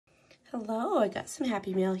Hello, I got some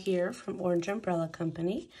Happy Mail here from Orange Umbrella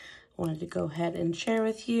Company. I wanted to go ahead and share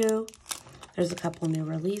with you. There's a couple new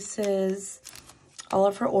releases. All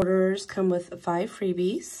of her orders come with 5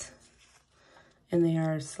 freebies, and they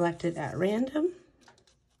are selected at random.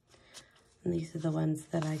 And these are the ones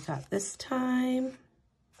that I got this time.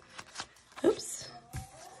 Oops.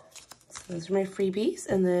 So those are my freebies.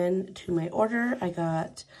 And then to my order, I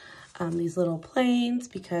got these little planes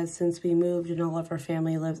because since we moved and all of our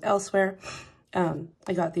family lives elsewhere, I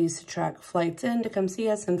got these to track flights in to come see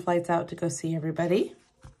us and flights out to go see everybody.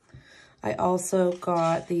 I also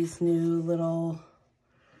got these new little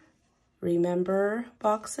remember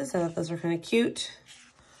boxes. I thought those were kind of cute.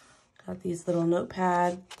 Got these little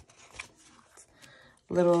notepad,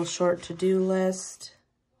 little short to-do list.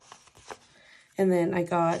 And then I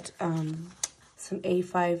got some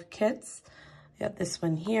A5 kits. I got this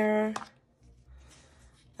one here,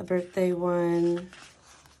 a birthday one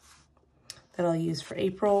that I'll use for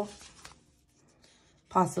April,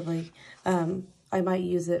 possibly. I might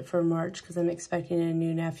use it for March because I'm expecting a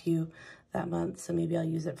new nephew that month, so maybe I'll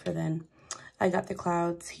use it for then. I got the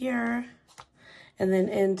clouds here. And then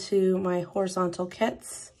into my horizontal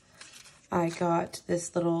kits, I got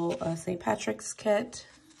this little St. Patrick's kit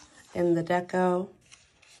in the deco.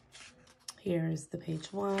 Here's the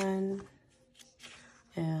page 1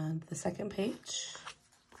 and the second page.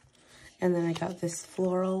 And then I got this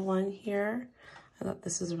floral one here. I thought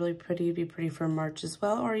this was really pretty. It'd be pretty for March as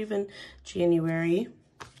well, or even January.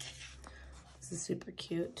 This is super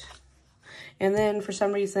cute. And then for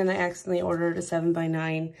some reason, I accidentally ordered a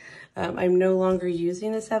 7x9. I'm no longer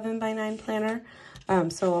using a 7x9 planner,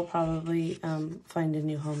 so I'll probably find a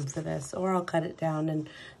new home for this, or I'll cut it down and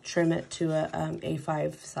trim it to a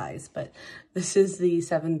A5 size. But this is the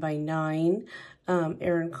 7x9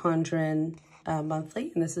 Erin Condren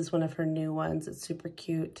monthly, and this is one of her new ones. It's super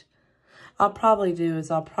cute. I'll probably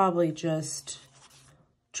just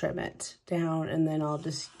trim it down, and then I'll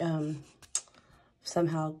just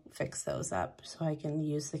somehow fix those up so I can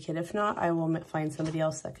use the kit. If not, I will find somebody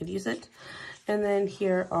else that could use it. And then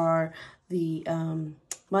here are the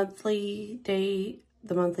monthly days,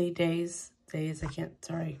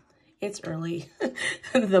 it's early,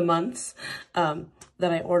 the months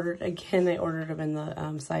that I ordered. Again, I ordered them in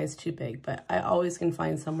the size too big, but I always can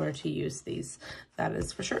find somewhere to use these, that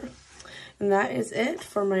is for sure. And that is it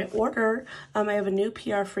for my order. I have a new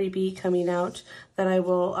PR freebie coming out that I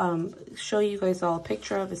will show you guys all a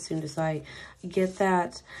picture of as soon as I get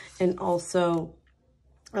that. And also,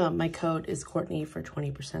 my code is Courtney for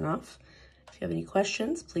 20% off. If you have any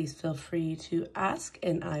questions, please feel free to ask,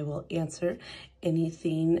 and I will answer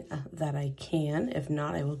anything that I can. If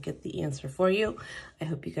not, I will get the answer for you. I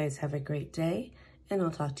hope you guys have a great day, and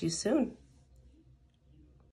I'll talk to you soon.